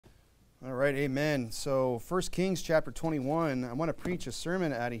All right, amen. So 1 Kings chapter 21, I want to preach a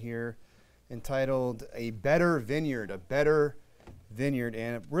sermon out of here entitled A Better Vineyard, a Better Vineyard.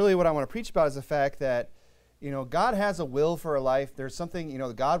 And really what I want to preach about is the fact that, God has a will for our life. There's something,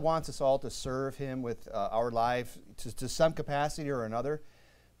 God wants us all to serve him with our life to some capacity or another,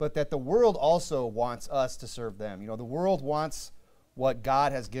 but that the world also wants us to serve them. The world wants what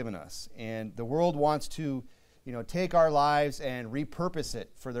God has given us, and the world wants to take our lives and repurpose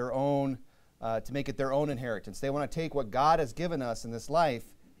it for their own, to make it their own inheritance. They want to take what God has given us in this life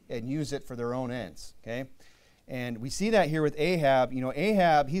and use it for their own ends, okay? And we see that here with Ahab.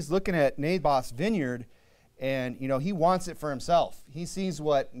 Ahab, he's looking at Naboth's vineyard, and, he wants it for himself. He sees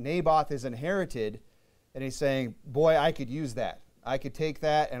what Naboth has inherited, and he's saying, boy, I could use that. I could take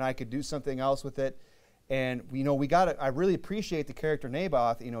that, and I could do something else with it. And, I really appreciate the character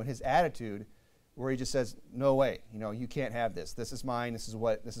Naboth, his attitude, where he just says, no way, you can't have this. This is mine. This is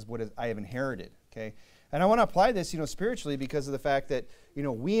what I have inherited, okay? And I want to apply this, spiritually because of the fact that,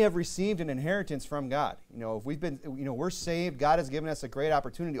 we have received an inheritance from God. If we've been, we're saved, God has given us a great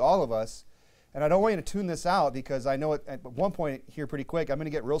opportunity, all of us. And I don't want you to tune this out because I know at one point here pretty quick, I'm going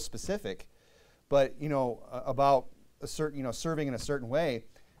to get real specific, but, about a certain, serving in a certain way.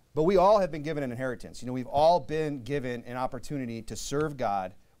 But we all have been given an inheritance. We've all been given an opportunity to serve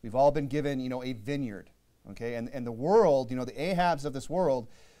God. We've all been given, a vineyard, okay? And the world, the Ahabs of this world,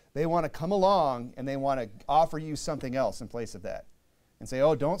 they want to come along and they want to offer you something else in place of that and say,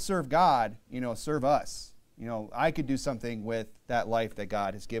 oh, don't serve God, serve us. I could do something with that life that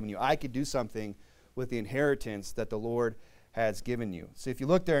God has given you. I could do something with the inheritance that the Lord has given you. So if you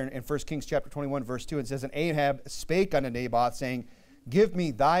look there in 1 Kings chapter 21, verse 2, it says, And Ahab spake unto Naboth, saying, Give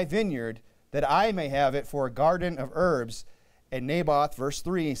me thy vineyard, that I may have it for a garden of herbs. And Naboth, verse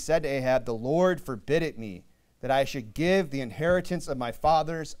 3, said to Ahab, The Lord forbid it me, that I should give the inheritance of my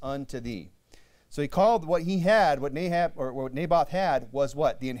fathers unto thee. So he called what he had, what Naboth had, was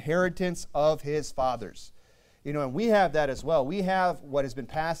what? The inheritance of his fathers. And we have that as well. We have what has been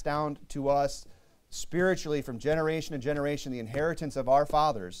passed down to us spiritually from generation to generation, the inheritance of our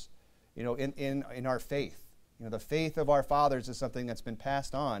fathers, in our faith. The faith of our fathers is something that's been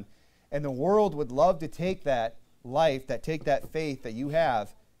passed on. And the world would love to take that life, take that faith that you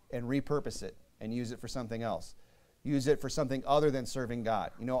have and repurpose it and use it for something else. Use it for something other than serving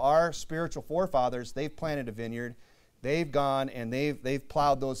God. Our spiritual forefathers, they've planted a vineyard. They've gone and they've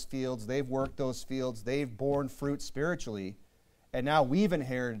plowed those fields. They've worked those fields. They've borne fruit spiritually. And now we've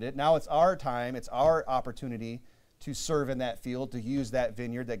inherited it. Now it's our time. It's our opportunity to serve in that field, to use that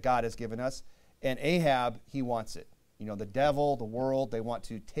vineyard that God has given us. And Ahab, he wants it. The devil, the world, they want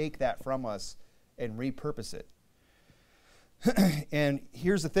to take that from us and repurpose it. And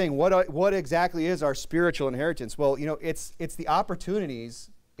here's the thing. What exactly is our spiritual inheritance? Well, it's the opportunities,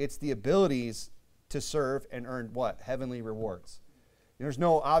 it's the abilities to serve and earn what? Heavenly rewards.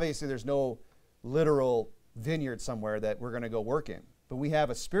 Obviously there's no literal vineyard somewhere that we're going to go work in. But we have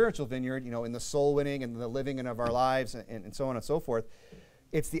a spiritual vineyard, in the soul winning and the living of our lives and so on and so forth.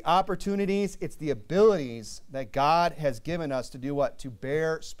 It's the opportunities, it's the abilities that God has given us to do what? To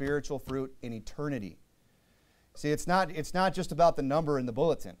bear spiritual fruit in eternity. See, it's not just about the number in the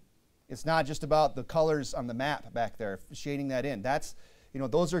bulletin. It's not just about the colors on the map back there, shading that in. That's,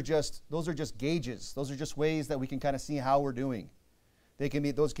 those are just gauges. Those are just ways that we can kind of see how we're doing.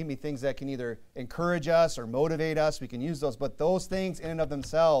 Those can be things that can either encourage us or motivate us. We can use those, but those things in and of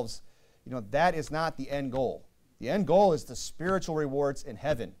themselves, that is not the end goal. The end goal is the spiritual rewards in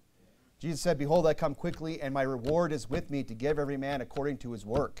heaven. Jesus said, Behold, I come quickly, and my reward is with me to give every man according to his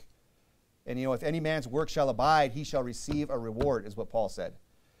work. And, if any man's work shall abide, he shall receive a reward, is what Paul said.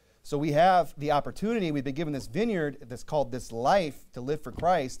 So we have the opportunity. We've been given this vineyard that's called this life to live for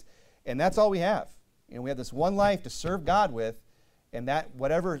Christ, and that's all we have. We have this one life to serve God with, and that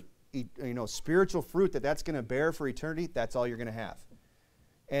whatever spiritual fruit that's going to bear for eternity, that's all you're going to have.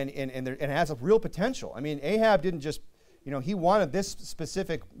 And it has a real potential. I mean, Ahab didn't just, he wanted this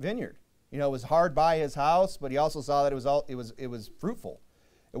specific vineyard. It was hard by his house, but he also saw that it was fruitful.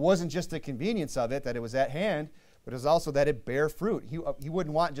 It wasn't just the convenience of it, that it was at hand, but it was also that it bare fruit. He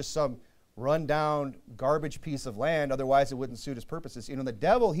wouldn't want just some run-down garbage piece of land, otherwise it wouldn't suit his purposes. The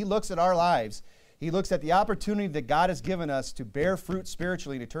devil, he looks at our lives. He looks at the opportunity that God has given us to bear fruit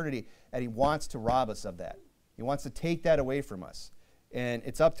spiritually in eternity, and he wants to rob us of that. He wants to take that away from us. And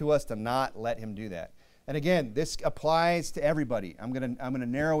it's up to us to not let him do that. And again, this applies to everybody. I'm gonna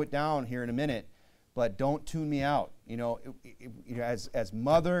narrow it down here in a minute, but don't tune me out. As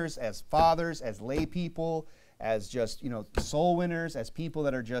mothers, as fathers, as lay people, as just soul winners, as people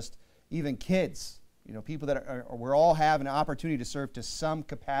that are just even kids. People that we're all have an opportunity to serve to some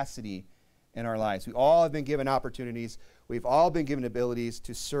capacity in our lives. We all have been given opportunities. We've all been given abilities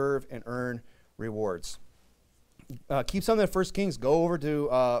to serve and earn rewards. Keep something at 1 Kings. Go over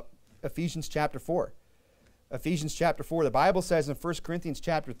to Ephesians chapter 4. Ephesians chapter 4. The Bible says in 1 Corinthians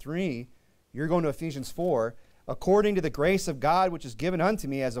chapter 3, you're going to Ephesians 4, according to the grace of God which is given unto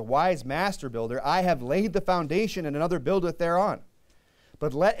me as a wise master builder, I have laid the foundation, and another buildeth thereon.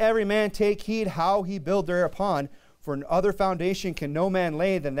 But let every man take heed how he build thereupon, for an other foundation can no man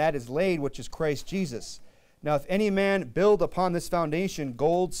lay than that is laid, which is Christ Jesus. Now if any man build upon this foundation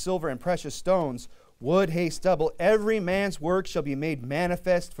gold, silver, and precious stones, wood, hay, stubble, every man's work shall be made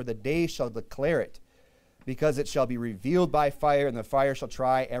manifest, for the day shall declare it, because it shall be revealed by fire, and the fire shall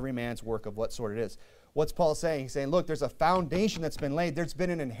try every man's work of what sort it is. What's Paul saying? He's saying, look, there's a foundation that's been laid. There's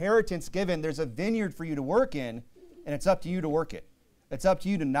been an inheritance given. There's a vineyard for you to work in, and it's up to you to work it. It's up to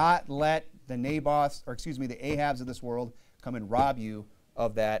you to not let the the Ahabs of this world come and rob you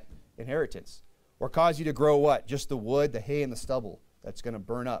of that inheritance, or cause you to grow what? Just the wood, the hay, and the stubble that's going to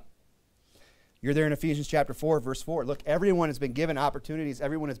burn up. You're there in Ephesians chapter 4, verse 4. Look, everyone has been given opportunities.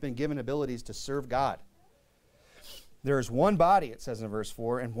 Everyone has been given abilities to serve God. There is one body, it says in verse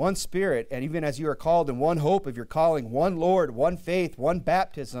 4, and one Spirit, and even as you are called in one hope of your calling, one Lord, one faith, one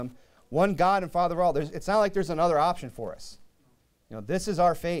baptism, one God and Father of all. It's not like there's another option for us. This is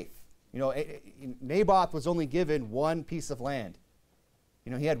our faith. Naboth was only given one piece of land.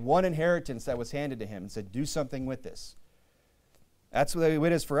 He had one inheritance that was handed to him and said, do something with this. That's what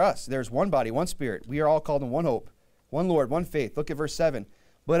it is for us. There's one body, one Spirit. We are all called in one hope, one Lord, one faith. Look at verse 7.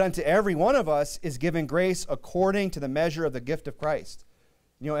 But unto every one of us is given grace according to the measure of the gift of Christ.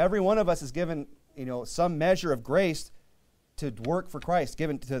 Every one of us is given, some measure of grace to work for Christ,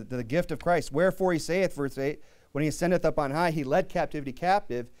 given to the gift of Christ. Wherefore he saith, verse 8, when he ascendeth up on high, he led captivity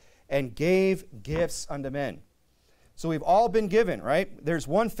captive and gave gifts unto men. So we've all been given, right? There's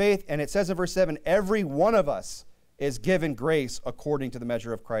one faith, and it says in verse 7, every one of us is given grace according to the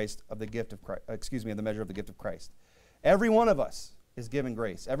measure of Christ, of the gift of Christ, the measure of the gift of Christ. Every one of us is given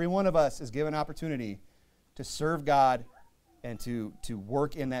grace. Every one of us is given opportunity to serve God and to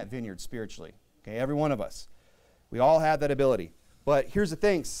work in that vineyard spiritually. Okay, every one of us. We all have that ability. But here's the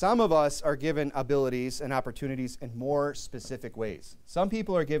thing. Some of us are given abilities and opportunities in more specific ways. Some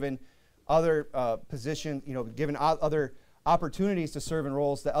people are given other positions, given other opportunities to serve in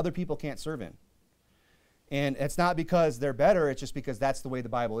roles that other people can't serve in. And it's not because they're better, it's just because that's the way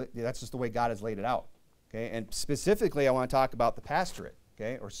that's just the way God has laid it out. Okay? And specifically, I want to talk about the pastorate,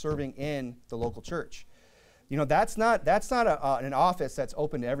 okay, or serving in the local church. That's not an office that's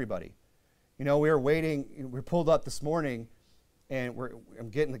open to everybody. We were waiting, we pulled up this morning, and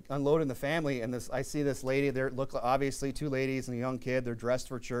I'm unloading the family, and I see this lady there. Look, obviously two ladies and a young kid. They're dressed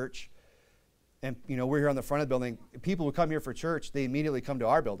for church, and we're here on the front of the building. People who come here for church, they immediately come to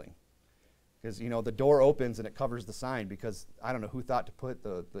our building, because the door opens and it covers the sign. Because I don't know who thought to put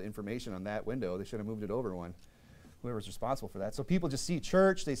the information on that window. They should have moved it over one. Whoever's responsible for that. So people just see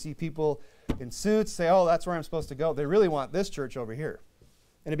church. They see people in suits. Say, "Oh, that's where I'm supposed to go." They really want this church over here.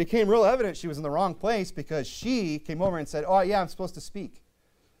 And it became real evident she was in the wrong place, because she came over and said, "Oh, yeah, I'm supposed to speak.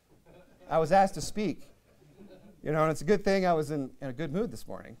 I was asked to speak." And it's a good thing I was in a good mood this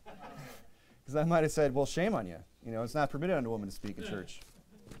morning, because I might have said, "Well, shame on you. It's not permitted unto a woman to speak in church."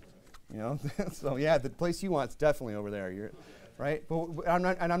 So yeah, the place you want is definitely over there. Right? But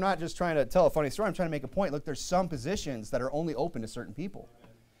I'm not just trying to tell a funny story. I'm trying to make a point. Look, there's some positions that are only open to certain people.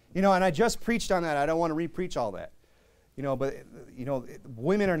 And I just preached on that. I don't want to re-preach all that. But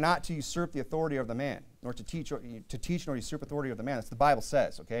women are not to usurp the authority of the man, nor to teach nor usurp authority of the man. That's what the Bible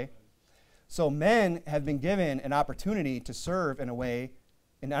says, okay? So men have been given an opportunity to serve in a way,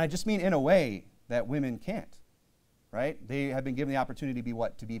 and I just mean in a way that women can't, right? They have been given the opportunity to be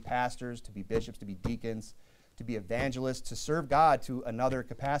what? To be pastors, to be bishops, to be deacons, to be evangelists, to serve God to another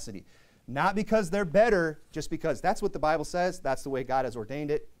capacity. Not because they're better, just because that's what the Bible says. That's the way God has ordained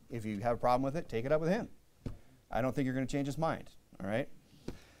it. If you have a problem with it, take it up with him. I don't think you're going to change his mind, all right?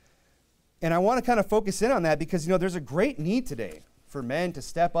 And I want to kind of focus in on that because, there's a great need today for men to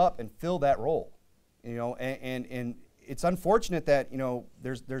step up and fill that role, and it's unfortunate that,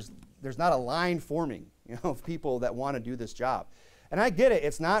 there's not a line forming, of people that want to do this job. And I get it.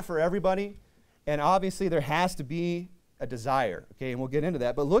 It's not for everybody, and obviously there has to be a desire, okay, and we'll get into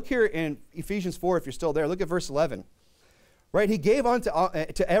that. But look here in Ephesians 4, if you're still there, look at verse 11. Right, he gave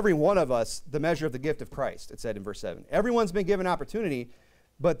to every one of us the measure of the gift of Christ, it said in verse 7. Everyone's been given opportunity,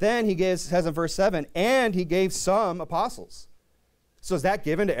 but then says in verse 7, and he gave some apostles. So is that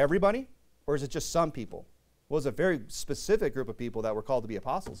given to everybody, or is it just some people? Well, it's a very specific group of people that were called to be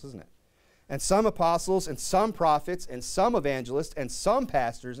apostles, isn't it? and some apostles, and some prophets, and some evangelists, and some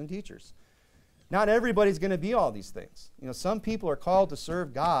pastors and teachers. Not everybody's going to be all these things. You know, some people are called to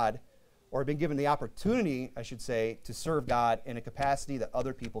serve God, or have been given the opportunity, I should say, to serve God in a capacity that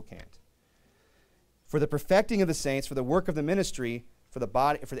other people can't. For the perfecting of the saints, for the work of the ministry, for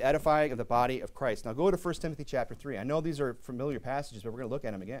the edifying of the body of Christ. Now go to 1 Timothy chapter 3. I know these are familiar passages, but we're going to look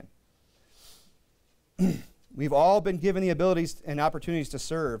at them again. We've all been given the abilities and opportunities to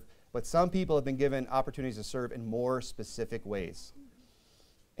serve, but some people have been given opportunities to serve in more specific ways.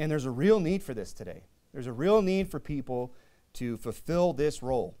 And there's a real need for this today. There's a real need for people to fulfill this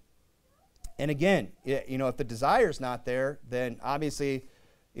role. And again, you know, if the desire's not there, then obviously,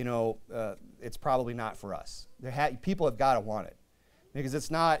 you know, it's probably not for us. People have got to want it. Because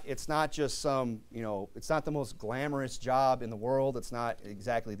it's not just some, you know, it's not the most glamorous job in the world. It's not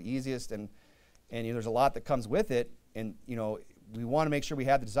exactly the easiest, and you know, there's a lot that comes with it. And you know, we want to make sure we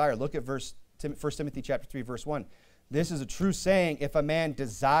have the desire. Look at 1 Timothy chapter 3, verse 1. This is a true saying: if a man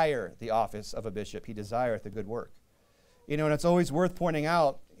desire the office of a bishop, he desireth a good work. You know, and it's always worth pointing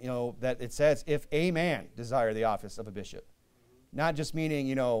out, you know, that it says if a man desire the office of a bishop, not just meaning,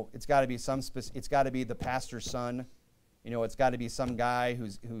 you know, it's got to be it's got to be the pastor's son. You know, it's got to be some guy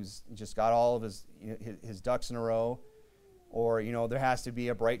who's just got all of his ducks in a row. Or, you know, there has to be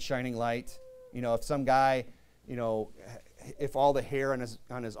a bright shining light. You know, if some guy, you know, if all the hair on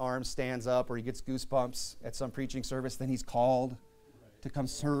his arm stands up, or he gets goosebumps at some preaching service, then he's called to come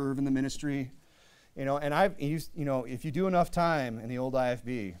serve in the ministry. You know, and you know, if you do enough time in the old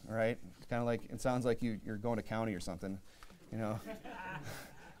IFB, right, it's kind of like, it sounds like you're going to county or something. You know,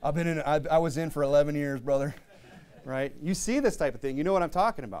 I was in for 11 years, brother. Right? You see this type of thing. You know what I'm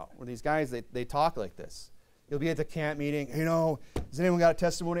talking about, where these guys, they talk like this. You'll be at the camp meeting, you know, has anyone got a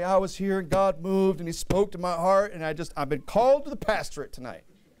testimony? I was here and God moved and he spoke to my heart and I've been called to the pastorate tonight.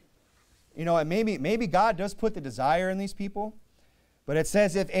 You know, and maybe God does put the desire in these people, but it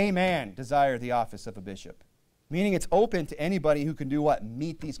says if a man desire the office of a bishop, meaning it's open to anybody who can do what?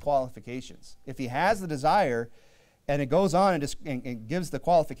 Meet these qualifications. If he has the desire, and it goes on and gives the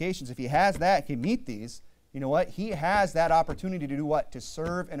qualifications, if he has that, can meet these, you know what? He has that opportunity to do what? To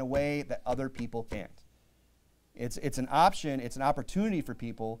serve in a way that other people can't. It's an option, it's an opportunity for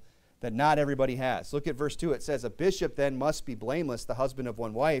people that not everybody has. Look at verse 2. It says, a bishop then must be blameless, the husband of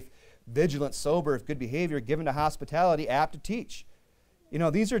one wife, vigilant, sober, of good behavior, given to hospitality, apt to teach. You know,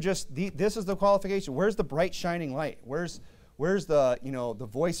 these are just, this is the qualification. Where's the bright shining light? Where's the, you know, the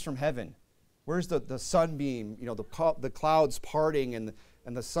voice from heaven? Where's the sunbeam, you know, the clouds parting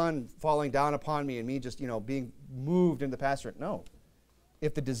and the sun falling down upon me and me just, you know, being moved in the pastorate? No.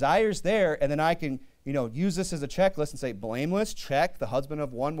 If the desire's there, and then I can, you know, use this as a checklist and say, blameless, check, the husband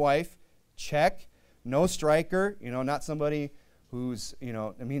of one wife, check, no striker, you know, not somebody who's, you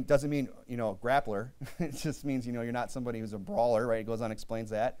know, I mean, it doesn't mean, you know, grappler. It just means, you know, you're not somebody who's a brawler, right? It goes on and explains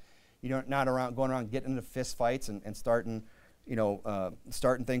that. You're not going around getting into fist fights and starting, you know,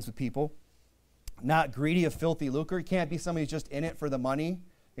 starting things with people. Not greedy of filthy lucre. You can't be somebody who's just in it for the money,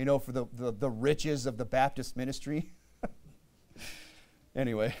 you know, for the riches of the Baptist ministry.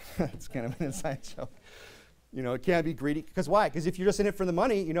 Anyway, it's kind of an inside joke. You know, it can't be greedy. Because why? Because if you're just in it for the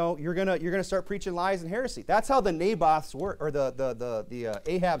money, you know, you're gonna start preaching lies and heresy. That's how the Naboths work, or the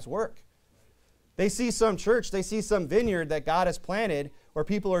Ahabs work. They see some church, they see some vineyard that God has planted where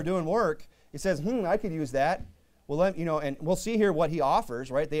people are doing work. He says, I could use that. Well, you know, and we'll see here what he offers,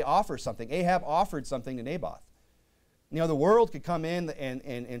 right? They offer something. Ahab offered something to Naboth. You know, the world could come in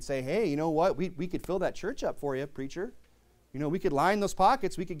and say, hey, you know what? We could fill that church up for you, preacher. You know, we could line those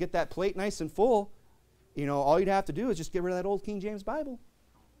pockets. We could get that plate nice and full. You know, all you'd have to do is just get rid of that old King James Bible.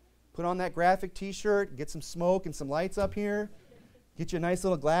 Put on that graphic T-shirt, get some smoke and some lights up here. Get you a nice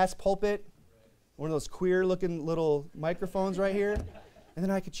little glass pulpit. One of those queer-looking little microphones right here. And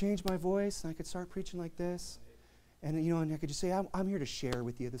then I could change my voice, and I could start preaching like this. And, you know, and I could just say, I'm here to share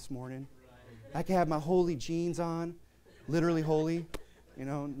with you this morning. I could have my holy jeans on, literally holy, you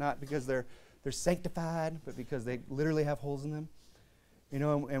know, not because they're sanctified, but because they literally have holes in them. You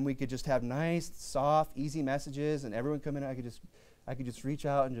know, and we could just have nice, soft, easy messages, and everyone come in, I could just reach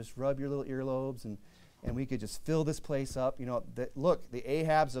out and just rub your little earlobes, and we could just fill this place up. You know, look, the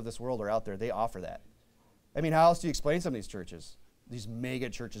Ahabs of this world are out there. They offer that. I mean, how else do you explain some of these churches? These mega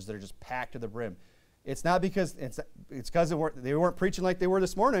churches that are just packed to the brim. It's not because, it's because they weren't preaching like they were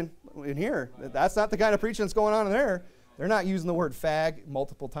this morning in here. That's not the kind of preaching that's going on in there. They're not using the word fag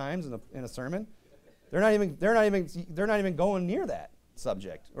multiple times in a sermon. They're not even going near that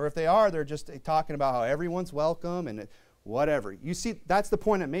subject. Or if they are, they're just talking about how everyone's welcome and whatever. You see, that's the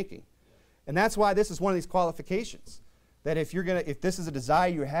point I'm making. And that's why this is one of these qualifications. that if this is a desire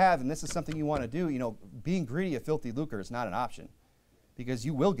you have and this is something you want to do, you know, being greedy of filthy lucre is not an option, because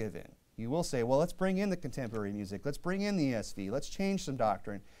you will give in. You will say, well, let's bring in the contemporary music. Let's bring in the ESV. Let's change some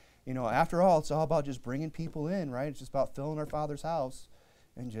doctrine. You know, after all, it's all about just bringing people in, right? It's just about filling our Father's house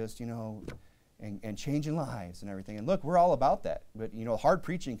and just, you know, and changing lives and everything. And look, we're all about that. But, you know, hard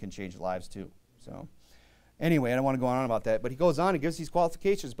preaching can change lives too. So anyway, I don't want to go on about that. But he goes on and gives these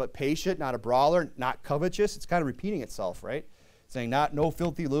qualifications. But patient, not a brawler, not covetous. It's kind of repeating itself, right? Saying no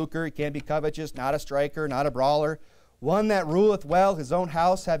filthy lucre. He can't be covetous, not a striker, not a brawler. One that ruleth well his own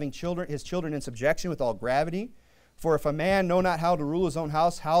house, having his children in subjection with all gravity. For if a man know not how to rule his own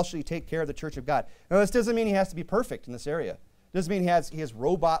house, how shall he take care of the church of God? Now, this doesn't mean he has to be perfect in this area. It doesn't mean he has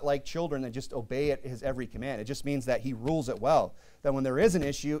robot-like children that just obey his every command. It just means that he rules it well, that when there is an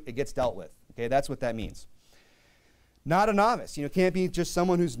issue, it gets dealt with. Okay, that's what that means. Not a novice. You know, can't be just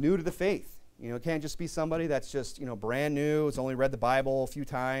someone who's new to the faith. You know, it can't just be somebody that's just, you know, brand new, has only read the Bible a few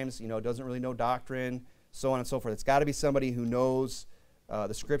times, you know, doesn't really know doctrine, so on and so forth. It's got to be somebody who knows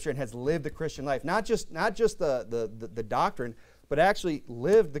the Scripture and has lived the Christian life, not just the doctrine, but actually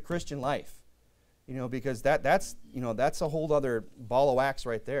lived the Christian life. You know, because that's a whole other ball of wax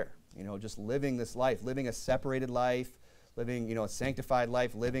right there. You know, just living this life, living a separated life, living, you know, a sanctified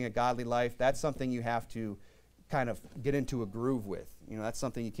life, living a godly life. That's something you have to kind of get into a groove with. You know, that's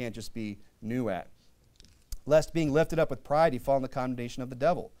something you can't just be new at. Lest being lifted up with pride, he fall in the condemnation of the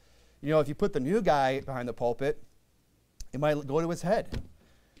devil. You know, if you put the new guy behind the pulpit, it might go to his head.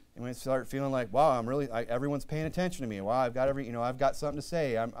 And might start feeling like, wow, everyone's paying attention to me. Wow, I've got something to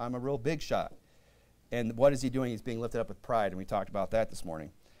say. I'm a real big shot. And what is he doing? He's being lifted up with pride, and we talked about that this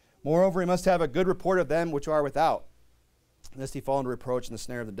morning. Moreover, he must have a good report of them which are without, lest he fall into reproach and the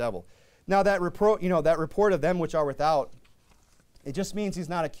snare of the devil. Now that report of them which are without, it just means he's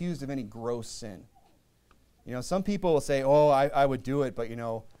not accused of any gross sin. You know, some people will say, oh, I would do it, but, you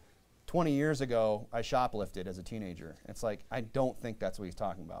know, 20 years ago, I shoplifted as a teenager. It's like, I don't think that's what he's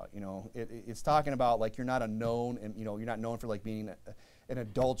talking about. You know, it's talking about, like, you're not known for, like, being an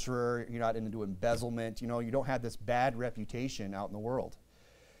adulterer. You're not into embezzlement. You know, you don't have this bad reputation out in the world.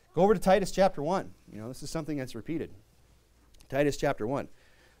 Go over to Titus chapter 1. You know, this is something that's repeated. Titus chapter 1.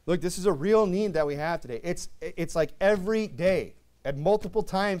 Look, this is a real need that we have today. It's like every day, at multiple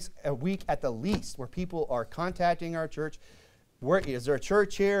times a week at the least, where people are contacting our church. Is there a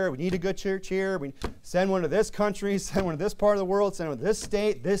church here? We need a good church here. We send one to this country, send one to this part of the world, send one to this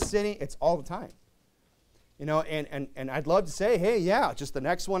state, this city. It's all the time. You know, and I'd love to say, hey, yeah, just the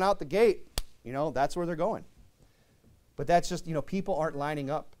next one out the gate. You know, that's where they're going. But that's just, you know, people aren't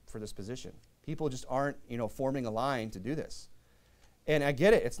lining up for this position. People just aren't, you know, forming a line to do this. And I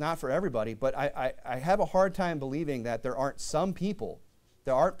get it. It's not for everybody. But I have a hard time believing that there aren't people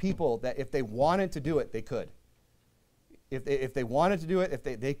that if they wanted to do it, they could. If they wanted to do it, if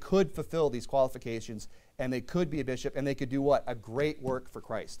they could fulfill these qualifications, and they could be a bishop, and they could do what? A great work for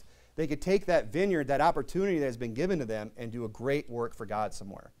Christ. They could take that vineyard, that opportunity that has been given to them, and do a great work for God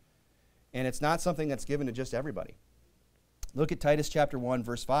somewhere. And it's not something that's given to just everybody. Look at Titus chapter 1,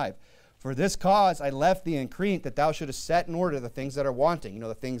 verse 5. For this cause I left thee in Crete, that thou shouldest set in order the things that are wanting, you know,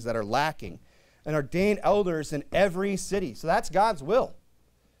 the things that are lacking, and ordain elders in every city. So that's God's will.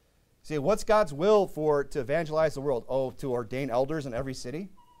 See, what's God's will to evangelize the world? Oh, to ordain elders in every city?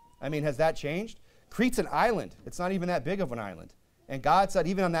 I mean, has that changed? Crete's an island. It's not even that big of an island. And God said,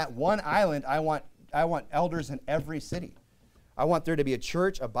 even on that one island, I want elders in every city. I want there to be a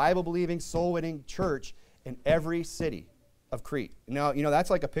church, a Bible-believing, soul-winning church in every city of Crete. Now, you know, that's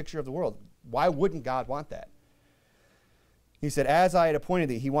like a picture of the world. Why wouldn't God want that? He said, as I had appointed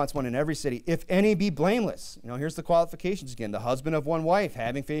thee, he wants one in every city. If any be blameless. You know, here's the qualifications again. The husband of one wife,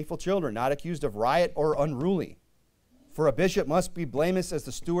 having faithful children, not accused of riot or unruly. For a bishop must be blameless as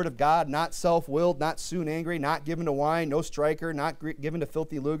the steward of God, not self-willed, not soon angry, not given to wine, no striker, not given to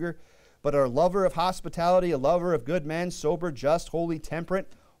filthy lucre, but a lover of hospitality, a lover of good men, sober, just, holy,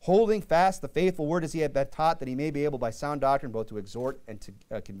 temperate, holding fast the faithful word as he had been taught, that he may be able by sound doctrine both to exhort and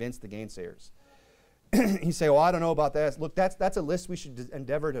to convince the gainsayers. You say, well, I don't know about that. Look, that's a list we should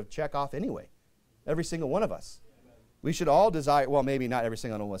endeavor to check off anyway. Every single one of us. Amen. We should all desire, well, maybe not every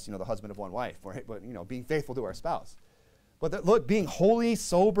single one of us, you know, the husband of one wife, right? But, you know, being faithful to our spouse. But look, being holy,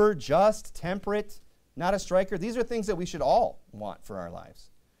 sober, just, temperate, not a striker, these are things that we should all want for our lives.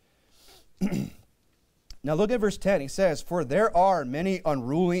 Now look at verse 10. He says, for there are many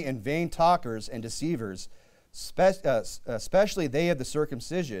unruly and vain talkers and deceivers, especially they of the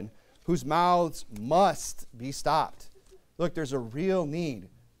circumcision, whose mouths must be stopped. Look, there's a real need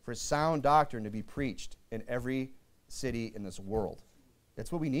for sound doctrine to be preached in every city in this world.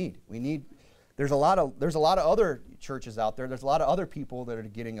 That's what we need. We need There's a lot of other churches out there. There's a lot of other people that are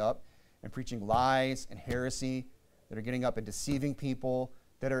getting up and preaching lies and heresy, that are getting up and deceiving people,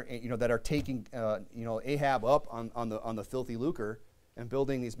 that are taking Ahab up on the filthy lucre and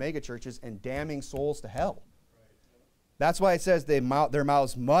building these mega churches and damning souls to hell. That's why it says their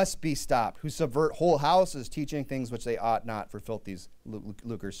mouths must be stopped, who subvert whole houses, teaching things which they ought not for filthy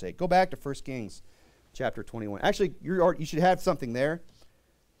lucre's sake. Go back to 1 Kings chapter 21. Actually, you should have something there.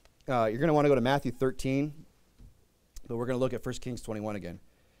 You're going to want to go to Matthew 13, but we're going to look at 1 Kings 21 again.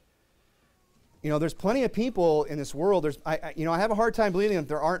 There's plenty of people in this world. I have a hard time believing that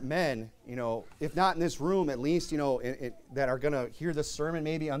there aren't men, if not in this room, at least, that are going to hear this sermon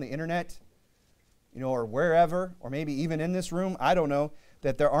maybe on the internet, or wherever, or maybe even in this room. I don't know,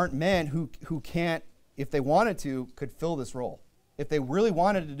 that there aren't men who can't, if they wanted to, could fill this role. If they really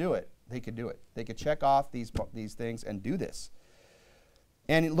wanted to do it, they could do it. They could check off these things and do this.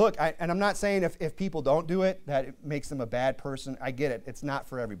 And look, I'm not saying if people don't do it, that it makes them a bad person. I get it. It's not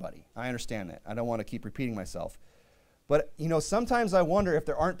for everybody. I understand that. I don't want to keep repeating myself. But, sometimes I wonder if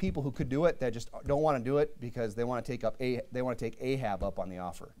there aren't people who could do it that just don't want to do it because they want to take Ahab up on the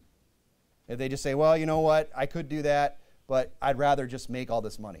offer. If they just say, well, you know what, I could do that, but I'd rather just make all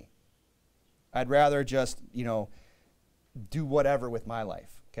this money. I'd rather just, do whatever with my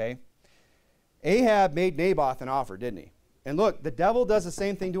life, okay? Ahab made Naboth an offer, didn't he? And look, the devil does the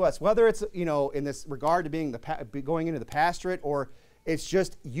same thing to us, whether it's, in this regard to being going into the pastorate, or it's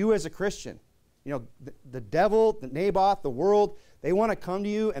just you as a Christian. The devil, the Naboth, the world, they want to come to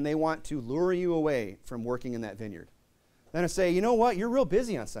you and they want to lure you away from working in that vineyard. Then I say, you know what, you're real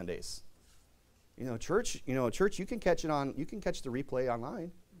busy on Sundays. Church, you can catch the replay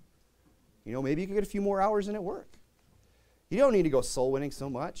online. Maybe you can get a few more hours in at work. You don't need to go soul winning so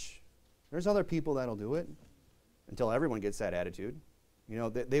much. There's other people that'll do it. Until everyone gets that attitude. He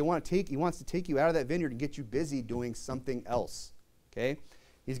wants to take you out of that vineyard and get you busy doing something else. Okay?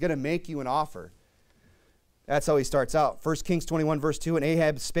 He's going to make you an offer. That's how he starts out. 1 Kings 21 verse 2, and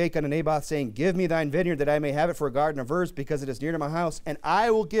Ahab spake unto Naboth, saying, give me thine vineyard, that I may have it for a garden of herbs, because it is near to my house, and I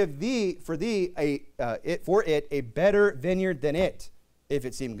will give thee a better vineyard than it, if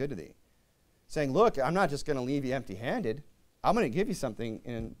it seem good to thee. Saying, look, I'm not just going to leave you empty-handed. I'm going to give you something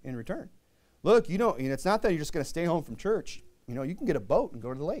in return. Look, it's not that you're just going to stay home from church. You can get a boat and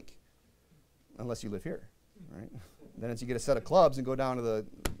go to the lake, unless you live here, right? Then you get a set of clubs and go down to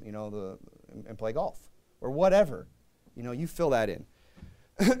and play golf or whatever. You fill that in.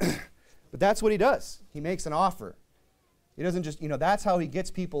 But that's what he does. He makes an offer. He doesn't just, that's how he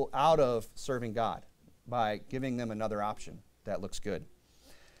gets people out of serving God, by giving them another option that looks good.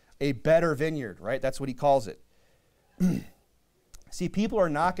 A better vineyard, right? That's what he calls it. See, people are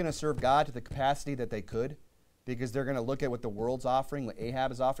not going to serve God to the capacity that they could, because they're going to look at what the world's offering, what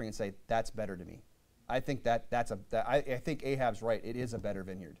Ahab is offering, and say, that's better to me. I think I think Ahab's right. It is a better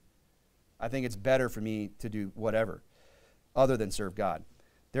vineyard. I think it's better for me to do whatever other than serve God.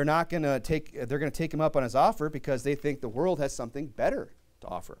 They're going to take him up on his offer because they think the world has something better to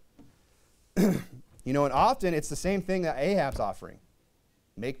offer. And often it's the same thing that Ahab's offering.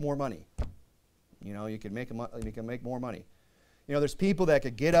 Make more money. You can make more money. There's people that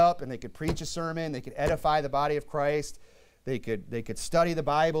could get up and they could preach a sermon, they could edify the body of Christ, they could study the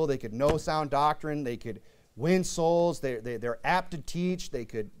Bible, they could know sound doctrine, they could win souls, they're apt to teach,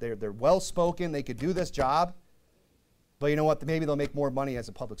 they're well spoken, they could do this job. But you know what? Maybe they'll make more money as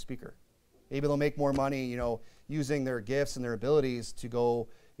a public speaker. Maybe they'll make more money, using their gifts and their abilities to go,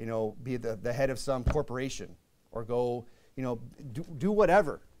 be the head of some corporation, or go, do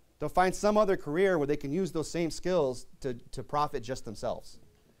whatever. They'll find some other career where they can use those same skills to profit just themselves.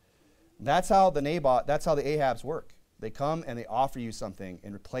 That's how the Ahabs work. They come and they offer you something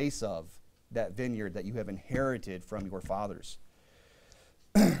in place of that vineyard that you have inherited from your fathers.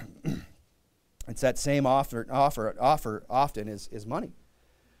 It's that same offer often is money.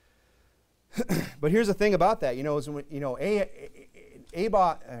 But here's the thing about that,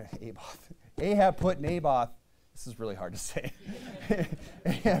 Ahab put Naboth. This is really hard to say.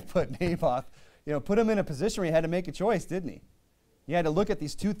 Ahab put Naboth, put him in a position where he had to make a choice, didn't he? He had to look at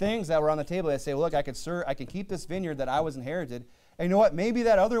these two things that were on the table and say, well, look, I can keep this vineyard that I was inherited. And you know what? Maybe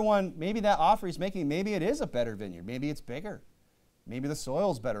that other one, maybe that offer he's making, maybe it is a better vineyard. Maybe it's bigger. Maybe the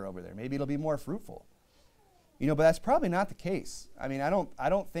soil's better over there. Maybe it'll be more fruitful. But that's probably not the case. I mean, I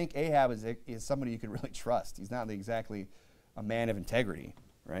don't think Ahab is somebody you can really trust. He's not exactly a man of integrity,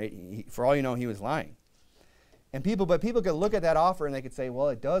 right? For all you know, he was lying. But people could look at that offer and they could say, well,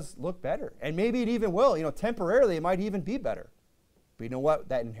 it does look better. And maybe it even will. Temporarily it might even be better. But you know what?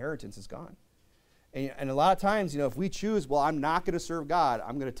 That inheritance is gone. And a lot of times, if we choose, well, I'm not going to serve God,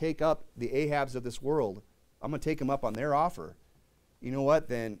 I'm going to take up the Ahabs of this world, I'm going to take them up on their offer. You know what?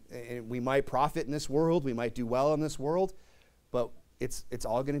 Then we might profit in this world, we might do well in this world, but it's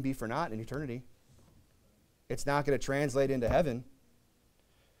all going to be for naught in eternity. It's not going to translate into heaven.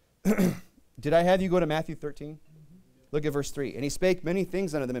 Did I have you go to Matthew 13? Look at verse 3. And he spake many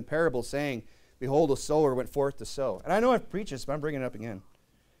things unto them in parables, saying, Behold, a sower went forth to sow. And I know I've preached this, but I'm bringing it up again.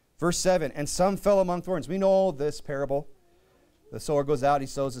 Verse 7, and some fell among thorns. We know this parable. The sower goes out, he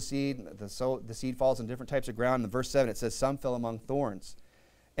sows the seed. The seed falls in different types of ground. In verse 7, it says, some fell among thorns.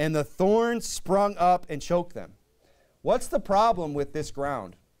 And the thorns sprung up and choked them. What's the problem with this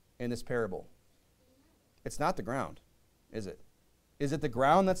ground in this parable? It's not the ground, is it? Is it the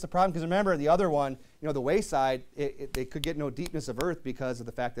ground that's the problem? Because remember, the other one, the wayside, they could get no deepness of earth because of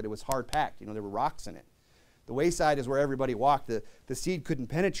the fact that it was hard packed. There were rocks in it. The wayside is where everybody walked. The seed couldn't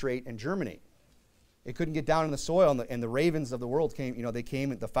penetrate and germinate. It couldn't get down in the soil, and the ravens of the world came, they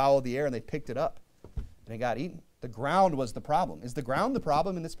came, the fowl of the air, and they picked it up, and it got eaten. The ground was the problem. Is the ground the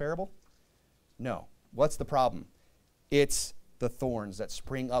problem in this parable? No. What's the problem? It's the thorns that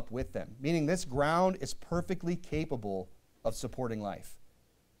spring up with them, meaning this ground is perfectly capable of supporting life.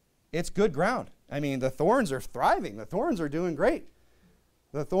 It's good ground. I mean, the thorns are thriving. The thorns are doing great.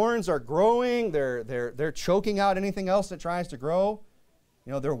 The thorns are growing. They're choking out anything else that tries to grow.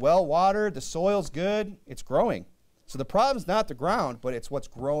 They're well watered. The soil's good. It's growing. So the problem's not the ground, but it's what's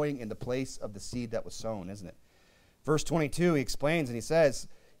growing in the place of the seed that was sown, isn't it? Verse 22, he explains and he says,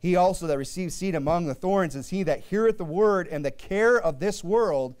 he also that receives seed among the thorns is he that heareth the word, and the care of this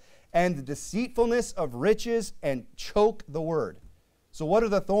world and the deceitfulness of riches and choke the word. So what are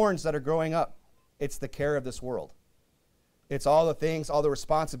the thorns that are growing up? It's the care of this world. It's all the things, all the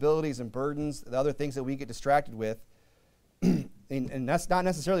responsibilities and burdens, the other things that we get distracted with. And that's not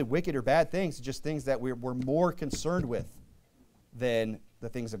necessarily wicked or bad things, it's just things that we're more concerned with than the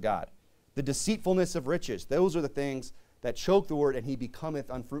things of God. The deceitfulness of riches, those are the things that choke the word, and he becometh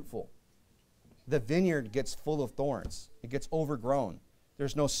unfruitful. The vineyard gets full of thorns. It gets overgrown.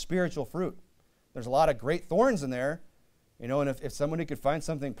 There's no spiritual fruit. There's a lot of great thorns in there, and if somebody could find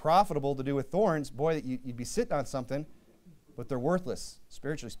something profitable to do with thorns, boy, you'd be sitting on something, but they're worthless,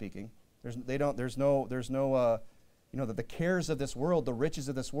 spiritually speaking. The cares of this world, the riches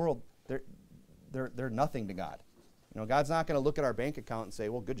of this world, they're nothing to God. God's not going to look at our bank account and say,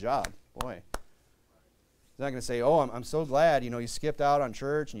 well, good job, boy. He's not going to say, oh, I'm so glad, you skipped out on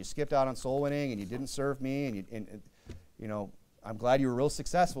church and you skipped out on soul winning and you didn't serve me and I'm glad you were real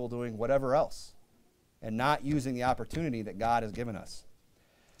successful doing whatever else and not using the opportunity that God has given us.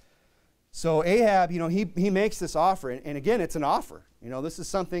 So Ahab, he makes this offer, and again, it's an offer. This is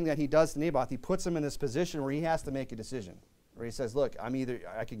something that he does to Naboth. He puts him in this position where he has to make a decision, where he says, look, I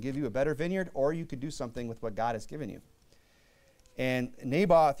can give you a better vineyard, or you could do something with what God has given you. And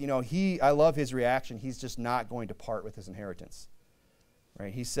Naboth, I love his reaction. He's just not going to part with his inheritance,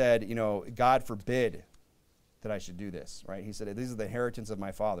 right? He said, God forbid that I should do this, right? He said, these are the inheritance of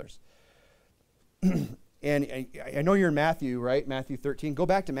my fathers. And I know you're in Matthew, right? Matthew 13. Go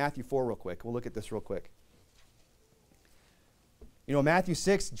back to Matthew 4 real quick. We'll look at this real quick. Matthew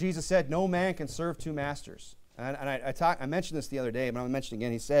 6, Jesus said, no man can serve two masters. And I mentioned this the other day, but I'm going to mention it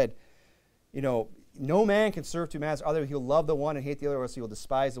again. He said, no man can serve two masters. Either he'll love the one and hate the other, or else he'll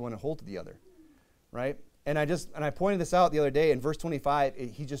despise the one and hold to the other, right? And I pointed this out the other day. In verse 25,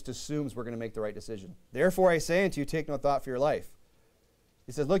 he just assumes we're going to make the right decision. Therefore I say unto you, take no thought for your life.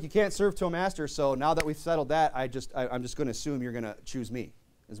 He says, look, you can't serve to a master, so now that we've settled that, I'm just going to assume you're going to choose me,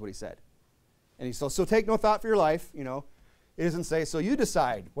 is what he said. And he said, so take no thought for your life, It doesn't say, so you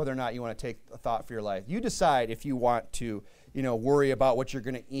decide whether or not you want to take a thought for your life. You decide if you want to, worry about what you're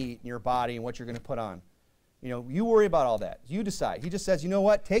going to eat in your body and what you're going to put on. You worry about all that. You decide. He just says, you know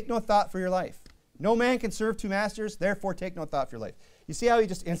what? Take no thought for your life. No man can serve two masters, therefore take no thought for your life. You see how he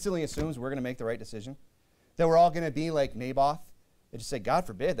just instantly assumes we're going to make the right decision? That we're all going to be like Naboth? They just say, God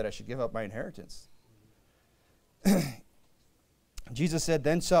forbid that I should give up my inheritance. Jesus said,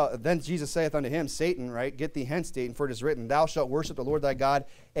 then Jesus saith unto him, Satan, right, get thee hence, Satan, for it is written, thou shalt worship the Lord thy God,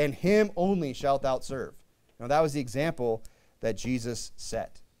 and him only shalt thou serve. Now that was the example that Jesus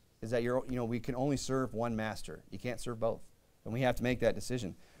set, is that we can only serve one master. You can't serve both. And we have to make that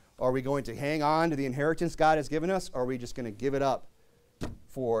decision. Are we going to hang on to the inheritance God has given us, or are we just going to give it up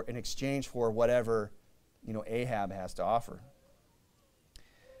in exchange for whatever, Ahab has to offer?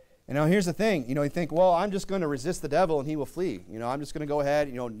 And now here's the thing, you think, well, I'm just going to resist the devil and he will flee. I'm just going to go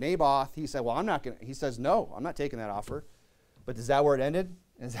ahead. Naboth, he said, well, I'm not going to, he says, no, I'm not taking that offer. But is that where it ended?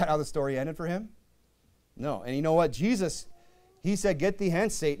 Is that how the story ended for him? No. And you know what? Jesus He said, get thee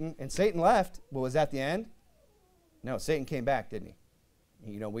hence, Satan. And Satan left. Well, was that the end? No, Satan came back, didn't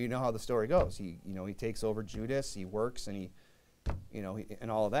he? We know how the story goes. He takes over Judas. He works, and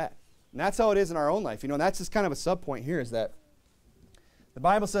and all of that. And that's how it is in our own life. And that's just kind of a sub point here, is that the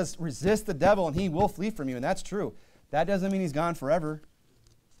Bible says, resist the devil and he will flee from you. And that's true. That doesn't mean he's gone forever.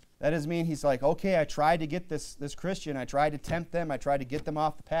 That doesn't mean he's like, okay, I tried to get this Christian. I tried to tempt them. I tried to get them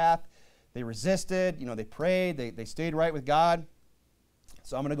off the path. They resisted. They prayed. They stayed right with God.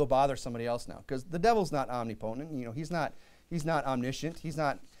 So I'm going to go bother somebody else now. Because the devil's not omnipotent. He's not omniscient.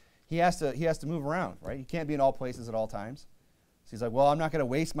 He has to move around, right? He can't be in all places at all times. So he's like, well, I'm not going to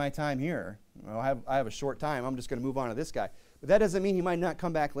waste my time here. I have a short time. I'm just going to move on to this guy. But that doesn't mean he might not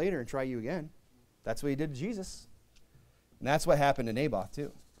come back later and try you again. That's what he did to Jesus. And that's what happened to Naboth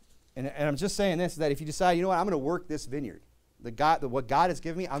too. And I'm just saying this, that if you decide, I'm going to work this vineyard. What God has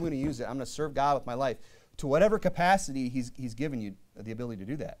given me, I'm going to use it. I'm going to serve God with my life. To whatever capacity he's given you the ability to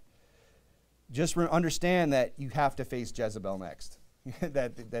do that. Just understand that you have to face Jezebel next.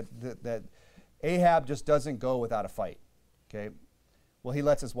 that Ahab just doesn't go without a fight. Okay? Well, he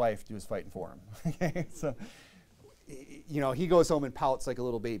lets his wife do his fighting for him. Okay? So, he goes home and pouts like a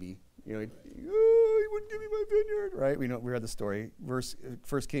little baby. He wouldn't give me my vineyard, right? We read the story. 1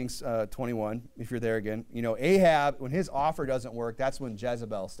 Kings 21, if you're there again. Ahab, when his offer doesn't work, that's when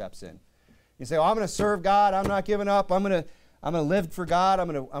Jezebel steps in. You say, I'm going to serve God. I'm not giving up. I'm going to live for God.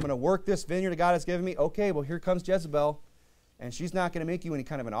 I'm going to work this vineyard that God has given me. Okay, well, here comes Jezebel, and she's not going to make you any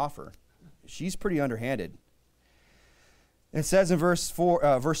kind of an offer. She's pretty underhanded. It says in verse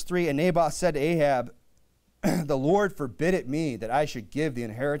 3, and Naboth said to Ahab, the Lord forbid it me that I should give the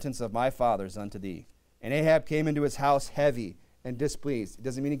inheritance of my fathers unto thee. And Ahab came into his house heavy and displeased. It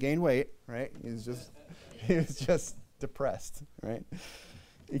doesn't mean he gained weight, right? He was just depressed, right?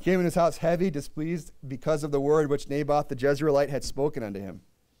 He came in his house heavy, displeased, because of the word which Naboth the Jezreelite had spoken unto him.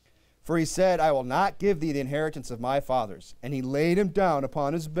 For he said, I will not give thee the inheritance of my fathers. And he laid him down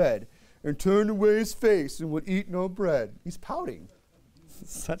upon his bed, and turned away his face, and would eat no bread. He's pouting.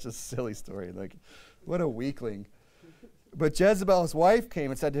 Such a silly story. Like, what a weakling. But Jezebel, his wife,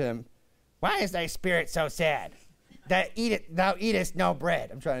 came and said to him, why is thy spirit so sad, that thou eatest no bread?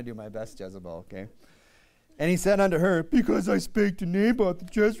 I'm trying to do my best, Jezebel, okay? And he said unto her, because I spake to Naboth the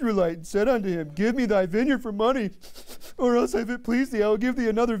Jezreelite, and said unto him, give me thy vineyard for money, or else if it please thee, I will give thee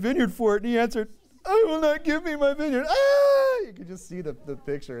another vineyard for it. And he answered, I will not give me my vineyard. Ah! You can just see the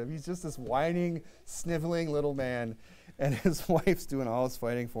picture. He's just this whining, sniveling little man, and his wife's doing all his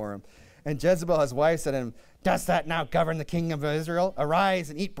fighting for him. And Jezebel, his wife, said to him, dost thou now govern the kingdom of Israel? Arise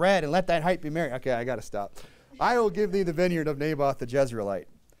and eat bread, and let thine height be merry. Okay, I got to stop. I will give thee the vineyard of Naboth the Jezreelite.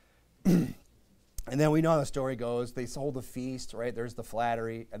 And then we know how the story goes. They hold a feast, right? There's the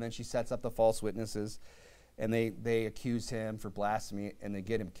flattery, and then she sets up the false witnesses, and they accuse him for blasphemy, and they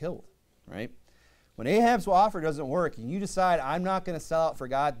get him killed, right? When Ahab's offer doesn't work, and you decide, I'm not going to sell out for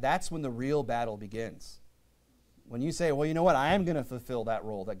God, that's when the real battle begins. When you say, well, you know what? I am going to fulfill that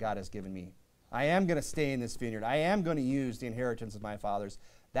role that God has given me. I am going to stay in this vineyard. I am going to use the inheritance of my fathers.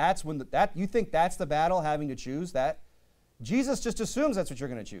 That's when you think that's the battle, having to choose that? Jesus just assumes that's what you're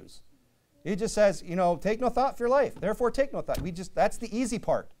going to choose. He just says, take no thought for your life. Therefore, take no thought. That's the easy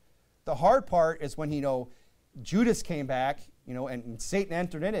part. The hard part is when, Judas came back, and Satan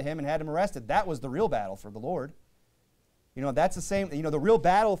entered into him and had him arrested. That was the real battle for the Lord. That's the same. The real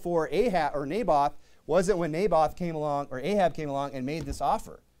battle for Ahab or Naboth wasn't when Naboth came along or Ahab came along and made this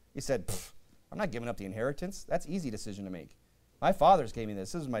offer. He said, I'm not giving up the inheritance. That's an easy decision to make. My fathers gave me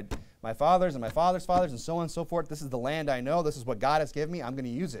this. This is my fathers and my father's fathers and so on and so forth. This is the land I know. This is what God has given me. I'm going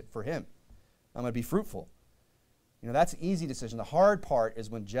to use it for him. I'm going to be fruitful. That's an easy decision. The hard part is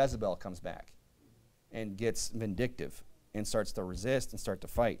when Jezebel comes back and gets vindictive and starts to resist and start to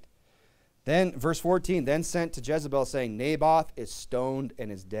fight. Then, verse 14, then sent to Jezebel saying, Naboth is stoned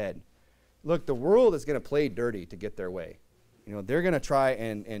and is dead. Look, the world is going to play dirty to get their way. They're going to try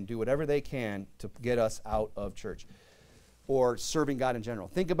and do whatever they can to get us out of church or serving God in general.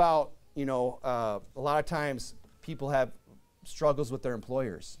 Think about, a lot of times people have struggles with their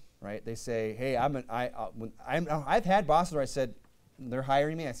employers. Right? They say, hey, I've had bosses where I said, they're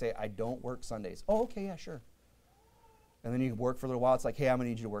hiring me. I say, I don't work Sundays. Oh, okay, yeah, sure. And then you work for a little while. It's like, hey, I'm going to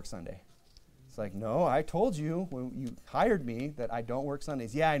need you to work Sunday. It's like, no, I told you when you hired me that I don't work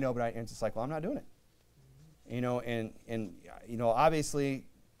Sundays. Yeah, I know, but and it's just like, well, I'm not doing it. And obviously,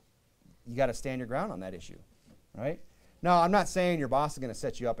 you got to stand your ground on that issue, right? Now, I'm not saying your boss is going to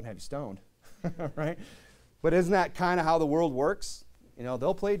set you up and have you stoned, right? But isn't that kind of how the world works?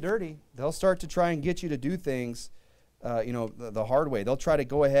 They'll play dirty. They'll start to try and get you to do things, the hard way. They'll try to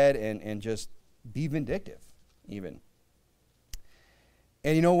go ahead and just be vindictive, even.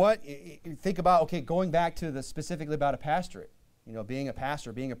 And you know what? You think about, okay, going back to the specifically about a pastorate, being a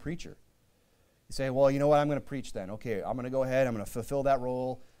pastor, being a preacher. You say, well, you know what? I'm going to preach then. Okay, I'm going to go ahead. I'm going to fulfill that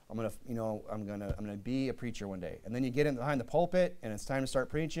role. I'm going to be a preacher one day. And then you get in behind the pulpit, and it's time to start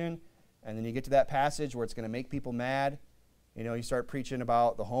preaching. And then you get to that passage where it's going to make people mad. You start preaching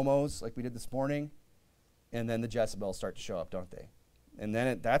about the homos like we did this morning. And then the Jezebels start to show up, don't they? And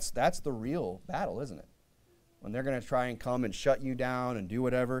then that's the real battle, isn't it? When they're going to try and come and shut you down and do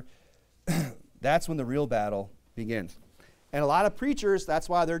whatever, that's when the real battle begins. And a lot of preachers, that's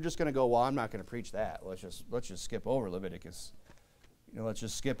why they're just going to go, well, I'm not going to preach that. Let's just skip over Leviticus. Let's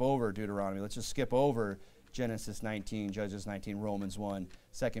just skip over Deuteronomy. Let's just skip over Genesis 19, Judges 19, Romans 1,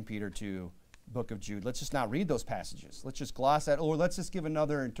 2 Peter 2, Book of Jude. Let's just not read those passages. Let's just gloss that, or let's just give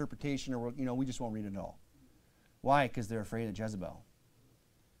another interpretation, or we just won't read it at all. Why? Because they're afraid of Jezebel.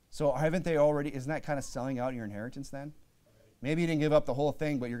 So haven't they already, isn't that kind of selling out your inheritance then? Maybe you didn't give up the whole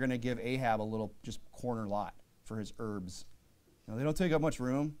thing, but you're going to give Ahab a little just corner lot for his herbs. They don't take up much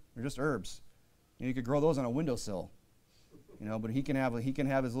room. They're just herbs. You could grow those on a windowsill. But he can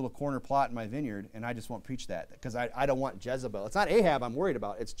have his little corner plot in my vineyard, and I just won't preach that because I don't want Jezebel. It's not Ahab I'm worried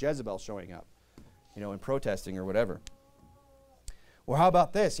about. It's Jezebel showing up, and protesting or whatever. Or how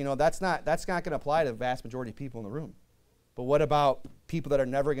about this? That's not going to apply to the vast majority of people in the room. But what about people that are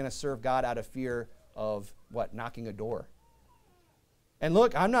never going to serve God out of fear of what? Knocking a door. And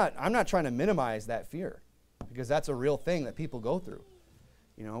look, I'm not trying to minimize that fear because that's a real thing that people go through.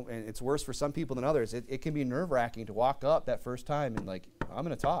 And it's worse for some people than others. It can be nerve-wracking to walk up that first time and I'm going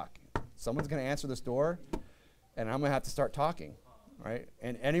to talk. Someone's going to answer this door, and I'm going to have to start talking, right?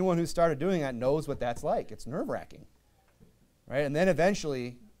 And anyone who started doing that knows what that's like. It's nerve-wracking, right? And then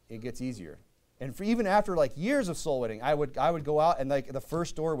eventually it gets easier. And even after years of soul winning, I would go out and the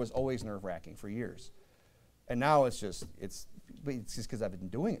first door was always nerve-wracking for years. And now it's just because I've been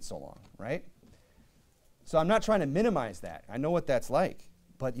doing it so long, right? So I'm not trying to minimize that. I know what that's like.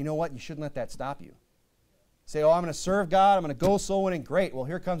 But you know what? You shouldn't let that stop you. Say, oh, I'm going to serve God. I'm going to go soul winning. Great. Well,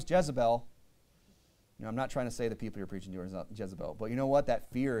 here comes Jezebel. I'm not trying to say the people you're preaching to are Jezebel. But you know what?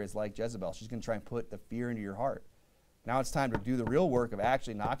 That fear is like Jezebel. She's going to try and put the fear into your heart. Now it's time to do the real work of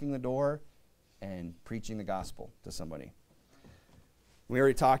actually knocking the door and preaching the gospel to somebody. We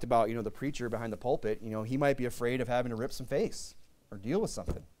already talked about, the preacher behind the pulpit. He might be afraid of having to rip some face or deal with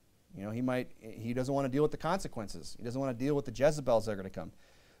something. He doesn't want to deal with the consequences. He doesn't want to deal with the Jezebels that are going to come.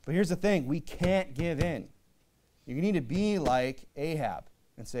 But here's the thing. We can't give in. You need to be like Ahab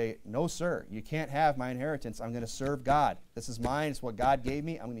and say, no, sir, you can't have my inheritance. I'm going to serve God. This is mine. It's what God gave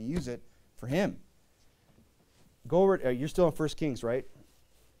me. I'm going to use it for him. Go over. You're still in 1 Kings, right?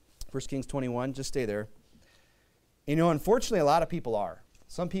 1 Kings 21. Just stay there. Unfortunately, a lot of people are.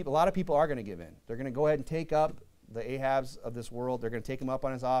 A lot of people are going to give in. They're going to go ahead and take up the Ahabs of this world. They're going to take him up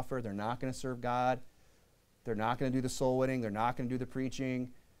on his offer. They're not going to serve God. They're not going to do the soul winning. They're not going to do the preaching.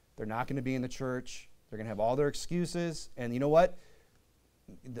 They're not going to be in the church. They're going to have all their excuses. And you know what?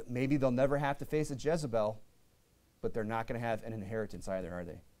 Maybe they'll never have to face a Jezebel, but they're not going to have an inheritance either, are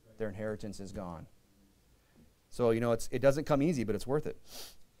they? Their inheritance is gone. So, it doesn't come easy, but it's worth it.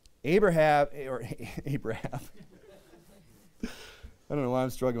 Abraham. I don't know why I'm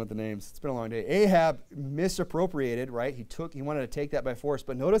struggling with the names. It's been a long day. Ahab misappropriated, right? He wanted to take that by force,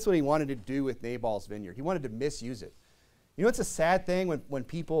 but notice what he wanted to do with Nabal's vineyard. He wanted to misuse it. It's a sad thing when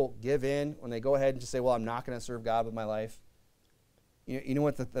people give in, when they go ahead and just say, well, I'm not going to serve God with my life. You know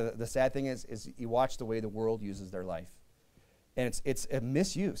what the sad thing is you watch the way the world uses their life. And it's a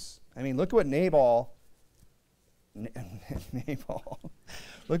misuse. I mean, look at what Nabal,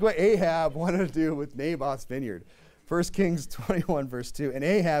 look what Ahab wanted to do with Naboth's vineyard. 1 Kings 21, verse 2. And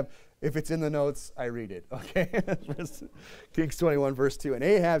Ahab, if it's in the notes, I read it. Okay? 1 Kings 21, verse 2. And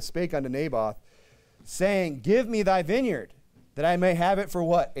Ahab spake unto Naboth, saying, give me thy vineyard, that I may have it for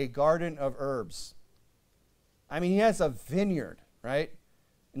what? A garden of herbs. I mean, he has a vineyard, right?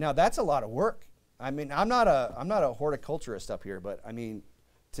 Now, that's a lot of work. I mean, I'm not a horticulturist up here, but I mean,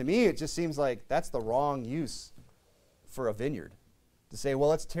 to me, it just seems like that's the wrong use for a vineyard. To say, well,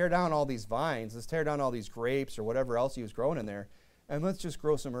 let's tear down all these vines, let's tear down all these grapes or whatever else he was growing in there, and let's just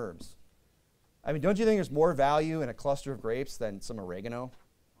grow some herbs. I mean, don't you think there's more value in a cluster of grapes than some oregano?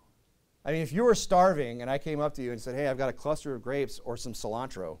 I mean, if you were starving and I came up to you and said, hey, I've got a cluster of grapes or some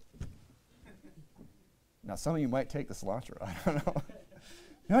cilantro. Now, some of you might take the cilantro. I don't know.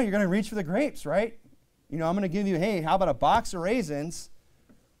 No, you're going to reach for the grapes, right? I'm going to give you, hey, how about a box of raisins?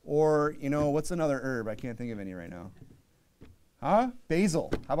 Or, what's another herb? I can't think of any right now. Huh?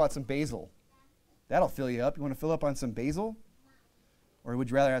 Basil. How about some basil? That'll fill you up. You want to fill up on some basil? Or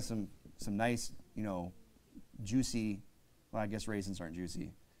would you rather have some nice, juicy Well, I guess raisins aren't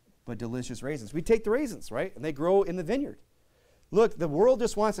juicy, but delicious raisins. We take the raisins, right? And they grow in the vineyard. Look, the world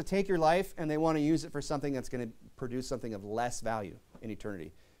just wants to take your life and they want to use it for something that's going to produce something of less value in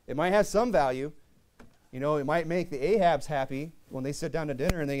eternity. It might have some value. You know, it might make the Ahabs happy when they sit down to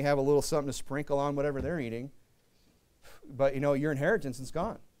dinner and they have a little something to sprinkle on whatever they're eating. But, you know, your inheritance is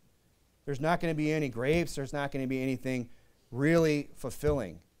gone. There's not going to be any grapes. There's not going to be anything really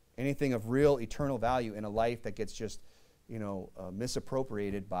fulfilling, anything of real eternal value in a life that gets just, you know,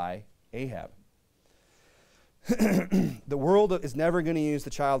 misappropriated by Ahab. The world is never going to use the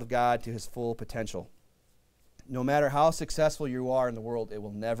child of God to his full potential. No matter how successful you are in the world, it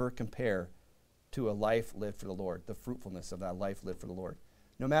will never compare to a life lived for the Lord, the fruitfulness of that life lived for the Lord.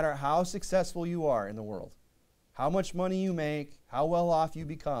 No matter how successful you are in the world, how much money you make, how well off you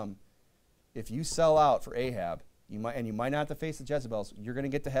become, if you sell out for Ahab, you might not have to face the Jezebels, you're going to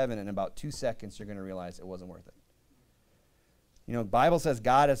get to heaven, and in about 2 seconds, you're going to realize it wasn't worth it. You know, the Bible says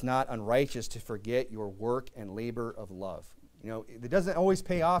God is not unrighteous to forget your work and labor of love. You know, it doesn't always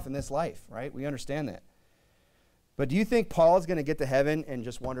pay off in this life, right? We understand that. But do you think Paul is going to get to heaven and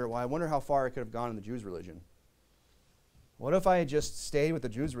just wonder, well, I wonder how far I could have gone in the Jews' religion? What if I had just stayed with the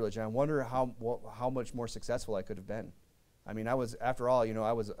Jews' religion? I wonder how much more successful I could have been. I mean, after all, you know,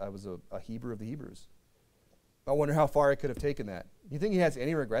 I was a Hebrew of the Hebrews. I wonder how far I could have taken that. Do you think he has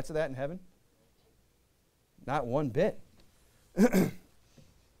any regrets of that in heaven? Not one bit.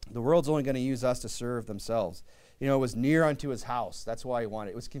 The world's only going to use us to serve themselves. You know, it was near unto his house. That's why he wanted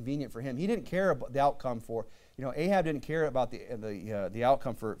it. It was convenient for him. He didn't care about the outcome for, you know, Ahab didn't care about the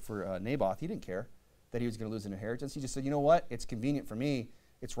outcome for Naboth. He didn't care that he was going to lose an inheritance. He just said, you know what? It's convenient for me.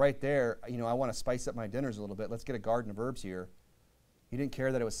 It's right there. You know, I want to spice up my dinners a little bit. Let's get a garden of herbs here. He didn't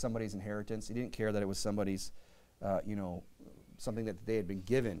care that it was somebody's inheritance. He didn't care that it was somebody's, you know, something that they had been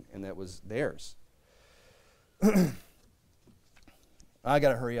given and that was theirs. I got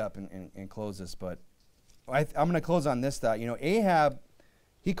to hurry up and close this, but I'm going to close on this thought. You know, Ahab,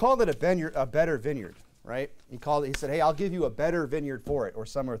 he called it a better vineyard, right? He said, hey, I'll give you a better vineyard for it, or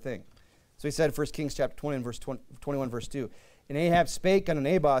some other thing. So he said, 1 Kings chapter 20 and verse 21, verse 2, and Ahab spake unto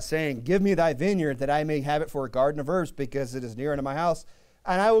Naboth, saying, give me thy vineyard, that I may have it for a garden of herbs, because it is near unto my house,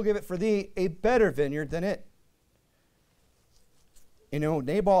 and I will give it for thee a better vineyard than it. You know,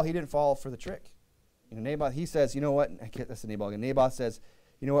 Nabal, he didn't fall for the trick. You know, Naboth, he says, you know what? That's the Nabal again. Naboth says,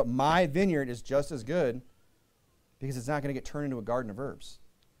 you know what? My vineyard is just as good because it's not going to get turned into a garden of herbs.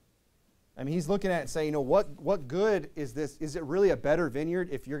 I mean, he's looking at it and saying, you know, what good is this? Is it really a better vineyard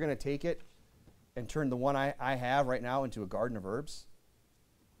if you're going to take it and turn the one I have right now into a garden of herbs?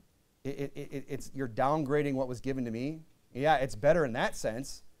 You're downgrading what was given to me. Yeah, it's better in that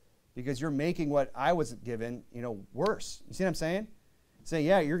sense because you're making what I was given, you know, worse. You see what I'm saying? Say,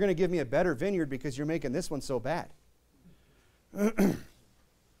 yeah, you're going to give me a better vineyard because you're making this one so bad. And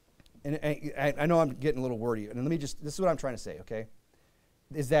I know I'm getting a little wordy. And this is what I'm trying to say, okay?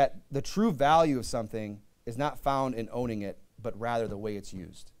 Is that the true value of something is not found in owning it, but rather the way it's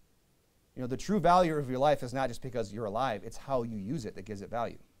used. You know, the true value of your life is not just because you're alive. It's how you use it that gives it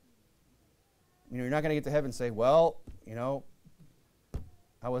value. You know, you're not going to get to heaven and say, well, you know,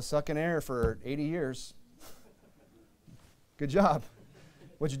 I was sucking air for 80 years. Good job.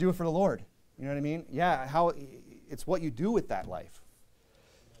 What'd you do for the Lord? You know what I mean? Yeah, it's what you do with that life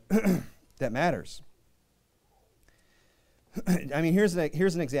that matters. I mean, here's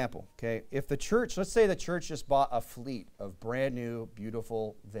an example, okay? If the church, let's say the church just bought a fleet of brand new,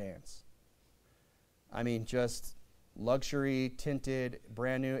 beautiful vans. I mean, just luxury, tinted,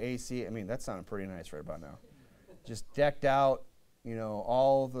 brand new AC. I mean, that sounded pretty nice right about now. Just decked out, you know,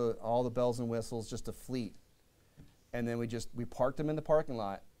 all the bells and whistles, just a fleet. And then we parked them in the parking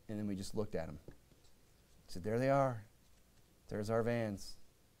lot, and then we just looked at them. Said, there they are. There's our vans.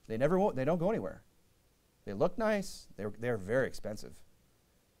 They don't go anywhere. They look nice. They're very expensive.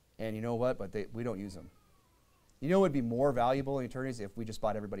 And you know what? But we don't use them. You know what would be more valuable in eternity if we just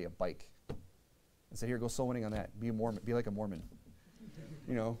bought everybody a bike and said, here, go soul winning on that. Be a Mormon. Be like a Mormon.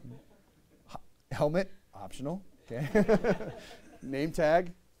 You know, helmet, optional. Okay. Name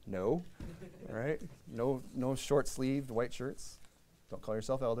tag, no. All right. No short-sleeved white shirts. Don't call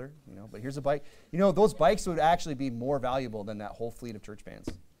yourself elder, you know. But here's a bike. You know, those bikes would actually be more valuable than that whole fleet of church vans.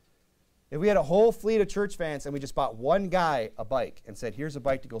 If we had a whole fleet of church vans and we just bought one guy a bike and said, here's a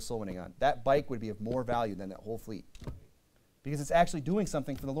bike to go soul winning on, that bike would be of more value than that whole fleet. Because it's actually doing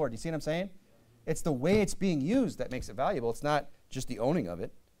something for the Lord. You see what I'm saying? It's the way it's being used that makes it valuable. It's not just the owning of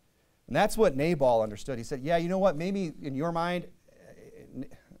it. And that's what Nabal understood. He said, yeah, you know what? Maybe in your mind,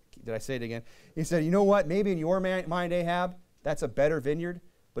 did I say it again? He said, you know what? Maybe in your mind, Ahab, that's a better vineyard,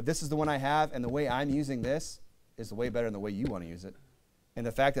 but this is the one I have, and the way I'm using this is way better than the way you want to use it. And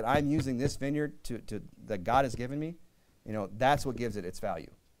the fact that I'm using this vineyard that God has given me, that's what gives it its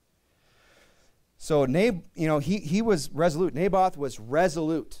value. So he was resolute. Naboth was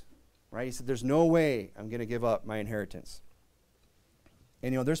resolute, right? He said, there's no way I'm going to give up my inheritance.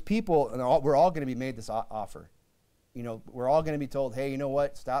 And, there's people, and we're all going to be made this offer. We're all going to be told, hey, you know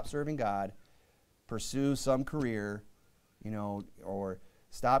what? Stop serving God. Pursue some career, or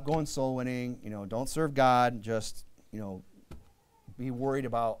stop going soul winning. Don't serve God. Just, be worried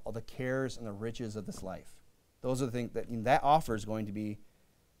about all the cares and the riches of this life. Those are the things that offer is going to be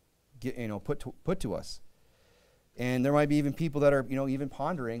put to us. And there might be even people that are, even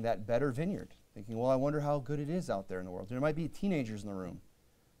pondering that better vineyard, thinking, well, I wonder how good it is out there in the world. There might be teenagers in the room.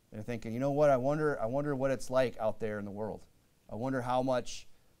 They're thinking, you know what, I wonder what it's like out there in the world. I wonder how much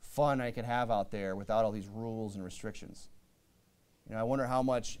fun I could have out there without all these rules and restrictions. I wonder how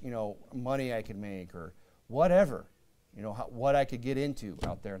much, money I could make or whatever, what I could get into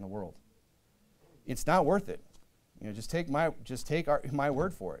out there in the world. It's not worth it. Just take my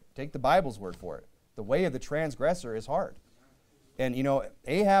word for it. Take the Bible's word for it. The way of the transgressor is hard. And,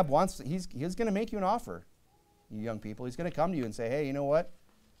 Ahab he's going to make you an offer, you young people. He's going to come to you and say, hey, you know what?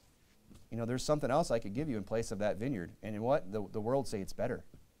 There's something else I could give you in place of that vineyard. And in what? The world say it's better.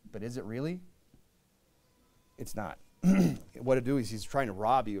 But is it really? It's not. What it do is he's trying to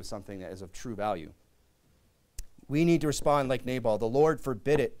rob you of something that is of true value. We need to respond like Nabal. The Lord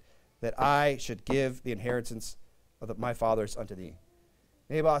forbid it that I should give the inheritance of my fathers unto thee.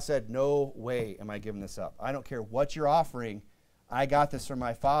 Nabal said, no way am I giving this up. I don't care what you're offering. I got this from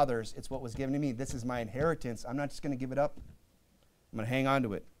my fathers. It's what was given to me. This is my inheritance. I'm not just going to give it up. I'm going to hang on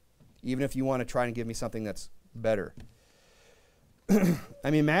to it, even if you want to try and give me something that's better.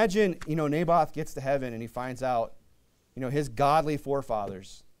 I mean, imagine, Naboth gets to heaven and he finds out, his godly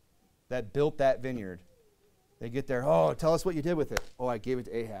forefathers that built that vineyard. They get there, oh, tell us what you did with it. Oh, I gave it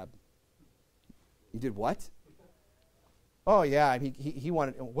to Ahab. You did what? Oh, yeah, he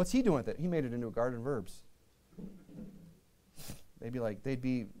wanted, what's he doing with it? He made it into a garden of herbs. They'd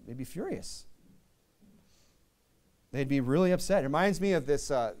be furious. They'd be really upset. It reminds me of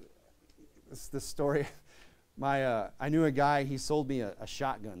this story. I knew a guy, he sold me a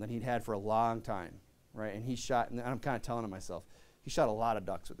shotgun that he'd had for a long time, right? And he shot, and I'm kind of telling him myself, he shot a lot of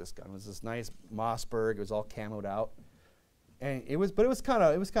ducks with this gun. It was this nice Mossberg. It was all camoed out. And it was kind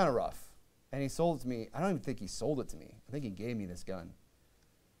of rough. And he sold it to me. I don't even think he sold it to me. I think he gave me this gun.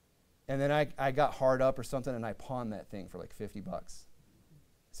 And then I got hard up or something, and I pawned that thing for like $50. I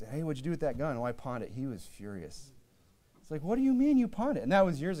said, hey, what'd you do with that gun? Oh, I pawned it. He was furious. It's like, what do you mean you pawned it? And that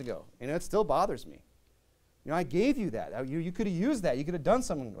was years ago. And it still bothers me. I gave you that. You could have used that. You could have done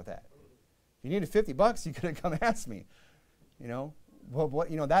something with that. If you needed $50, you could have come ask me. Well,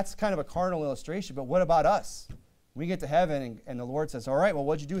 that's kind of a carnal illustration, but what about us? We get to heaven and the Lord says, all right, well,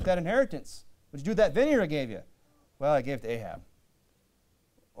 what'd you do with that inheritance? What'd you do with that vineyard I gave you? Well, I gave it to Ahab.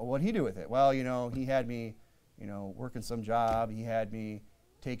 Well, what'd he do with it? Well, he had me, working some job. He had me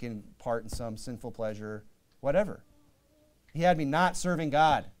taking part in some sinful pleasure, whatever. He had me not serving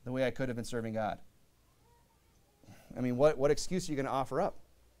God the way I could have been serving God. I mean, what excuse are you going to offer up?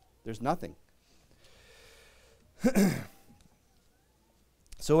 There's nothing.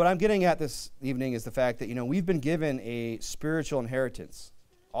 So what I'm getting at this evening is the fact that, we've been given a spiritual inheritance,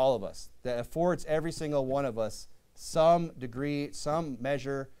 all of us, that affords every single one of us some degree, some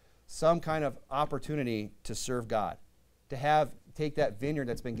measure, some kind of opportunity to serve God, to take that vineyard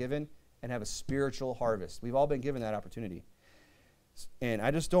that's been given and have a spiritual harvest. We've all been given that opportunity. And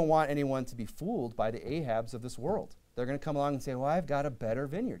I just don't want anyone to be fooled by the Ahabs of this world. They're going to come along and say, well, I've got a better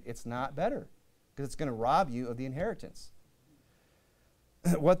vineyard. It's not better because it's going to rob you of the inheritance.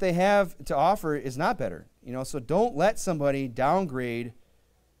 What they have to offer is not better. So don't let somebody downgrade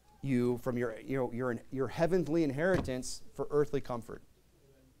you from your heavenly inheritance for earthly comfort.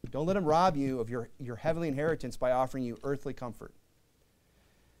 Don't let them rob you of your heavenly inheritance by offering you earthly comfort.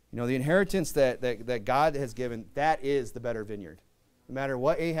 The inheritance that God has given, that is the better vineyard. No matter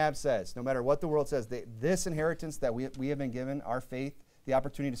what Ahab says, no matter what the world says, this inheritance that we have been given, our faith, the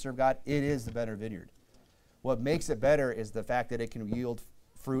opportunity to serve God, it is the better vineyard. What makes it better is the fact that it can yield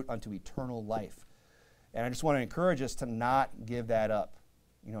fruit unto eternal life. And I just want to encourage us to not give that up.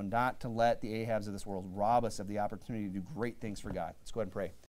 Not to let the Ahabs of this world rob us of the opportunity to do great things for God. Let's go ahead and pray.